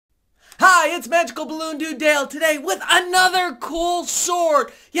Hi, it's Magical Balloon Dude Dale today with another cool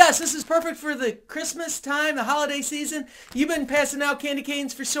sword. Yes, this is perfect for the Christmas time, the holiday season. You've been passing out candy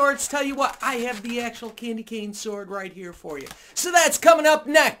canes for swords. Tell you what, I have the actual candy cane sword right here for you. So that's coming up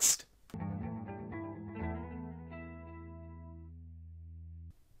next.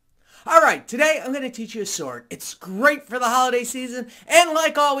 Alright, today I'm going to teach you a sword. It's great for the holiday season, and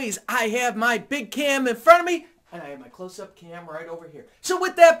like always, I have my big cam in front of me, and I have my close-up cam right over here. So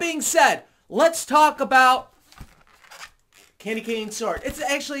with that being said, let's talk about candy cane sword. It's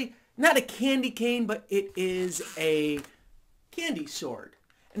actually not a candy cane, but it is a candy sword.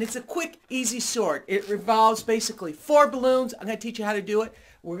 And it's a quick, easy sword. It revolves basically 4 balloons. I'm going to teach you how to do it.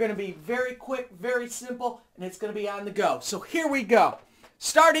 We're going to be very quick, very simple, and it's going to be on the go. So here we go.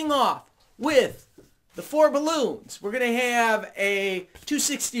 Starting off with the 4 balloons. We're going to have a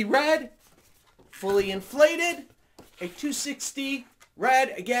 260 red, fully inflated, a 260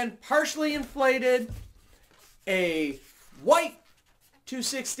 red, again, partially inflated, a white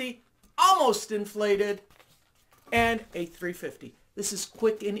 260, almost inflated, and a 350. This is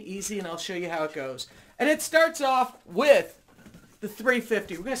quick and easy, and I'll show you how it goes. And it starts off with the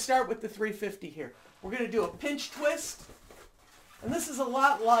 350. We're going to start with the 350 here. We're going to do a pinch twist. And this is a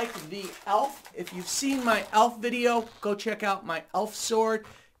lot like the elf. If you've seen my elf video, go check out my elf sword.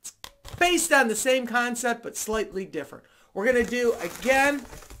 It's based on the same concept, but slightly different. We're going to do, again,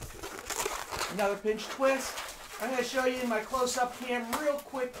 another pinch twist. I'm going to show you in my close-up cam real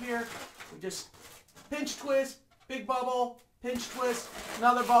quick here. We just pinch twist, big bubble, pinch twist,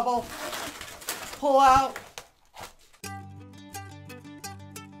 another bubble, pull out.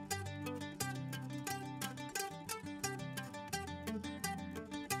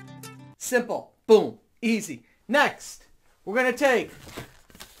 Simple. Boom. Easy. Next, we're going to take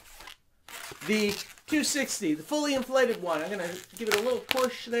the 260, the fully inflated one. I'm going to give it a little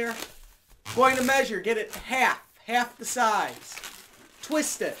push there. Going to measure, get it half the size.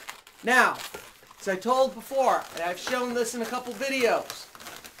 Twist it. Now, as I told before, and I've shown this in a couple videos,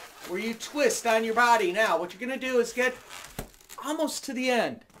 where you twist on your body. Now, what you're going to do is get almost to the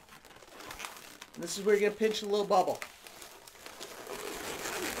end. And this is where you're going to pinch a little bubble.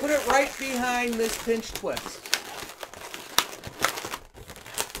 Put it right behind this pinch twist.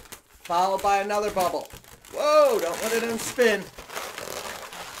 Followed by another bubble. Whoa, don't let it unspin.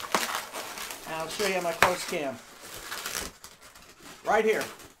 And I'll show you on my close cam. Right here.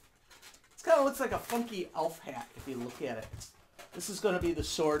 This kind of looks like a funky elf hat if you look at it. This is going to be the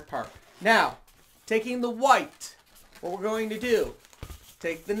sword part. Now, taking the white, what we're going to do,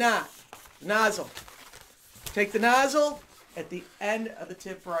 take the nozzle. Take the nozzle at the end of the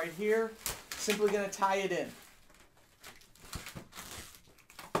tip right here. Simply going to tie it in.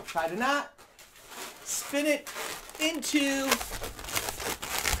 Tie the knot. Spin it into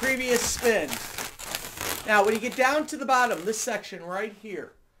previous spin. Now when you get down to the bottom, this section right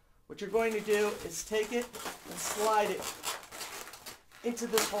here, what you're going to do is take it and slide it into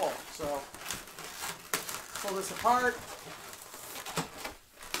this hole. So pull this apart.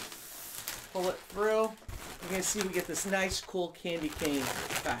 Pull it through. You're going to see we get this nice, cool candy cane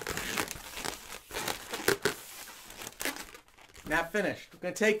effect. Not finished. We're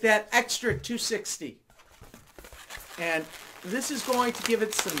going to take that extra 260. And this is going to give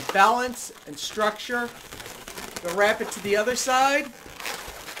it some balance and structure. We'll wrap it to the other side.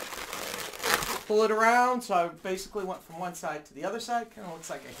 Pull it around. So I basically went from one side to the other side. Kind of looks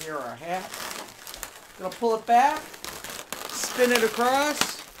like a hair or a hat. Going to pull it back. Spin it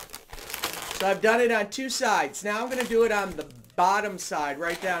across. So I've done it on 2 sides. Now I'm going to do it on the bottom side,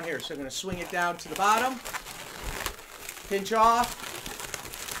 right down here. So I'm going to swing it down to the bottom, pinch off,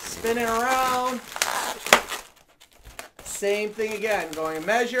 spin it around. Same thing again. Going to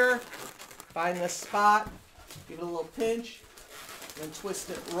measure, find this spot, give it a little pinch, and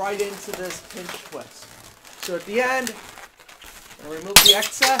twist it right into this pinch twist. So at the end, I'm going to remove the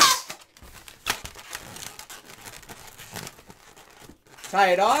excess,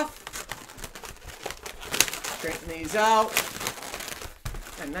 tie it off. Straighten these out.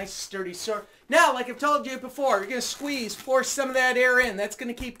 A nice sturdy sword. Now, like I've told you before, you're going to squeeze, force some of that air in. That's going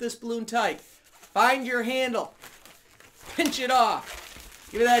to keep this balloon tight. Find your handle. Pinch it off.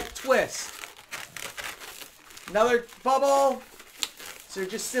 Give it that twist. Another bubble. So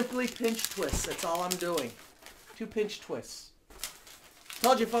just simply pinch twists. That's all I'm doing. 2 pinch twists.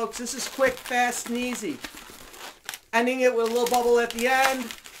 Told you folks, this is quick, fast, and easy. Ending it with a little bubble at the end.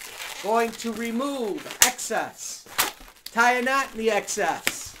 Going to remove excess. Tie a knot in the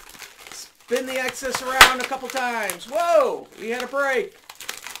excess. Spin the excess around a couple times. Whoa, we had a break.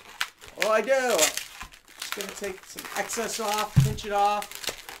 What do I do? Just going to take some excess off, pinch it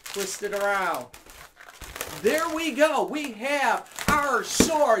off. twist it around. There we go. We have our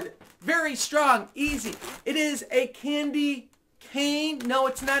sword. Very strong, easy. It is a candy cane. No,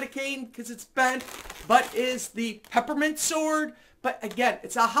 it's not a cane because it's bent, but is the peppermint sword. But again,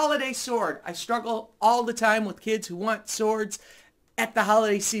 it's a holiday sword. I struggle all the time with kids who want swords at the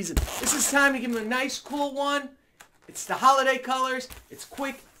holiday season. This is time to give them a nice, cool one. It's the holiday colors. It's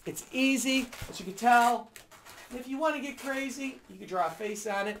quick. It's easy, as you can tell. And if you want to get crazy, you can draw a face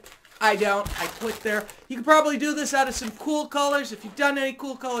on it. I don't. I quit there. You can probably do this out of some cool colors. If you've done any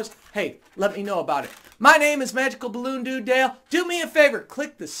cool colors, hey, let me know about it. My name is Magical Balloon Dude Dale. Do me a favor.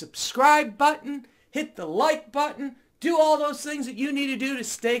 Click the subscribe button. Hit the like button. Do all those things that you need to do to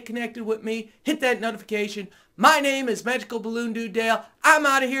stay connected with me. Hit that notification. My name is Magical Balloon Dude Dale. I'm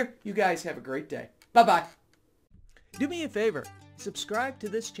out of here. You guys have a great day. Bye-bye. Do me a favor. Subscribe to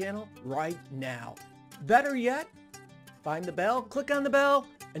this channel right now. Better yet, find the bell, click on the bell,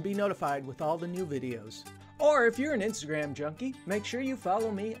 and be notified with all the new videos. Or if you're an Instagram junkie, make sure you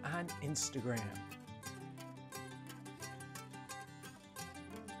follow me on Instagram.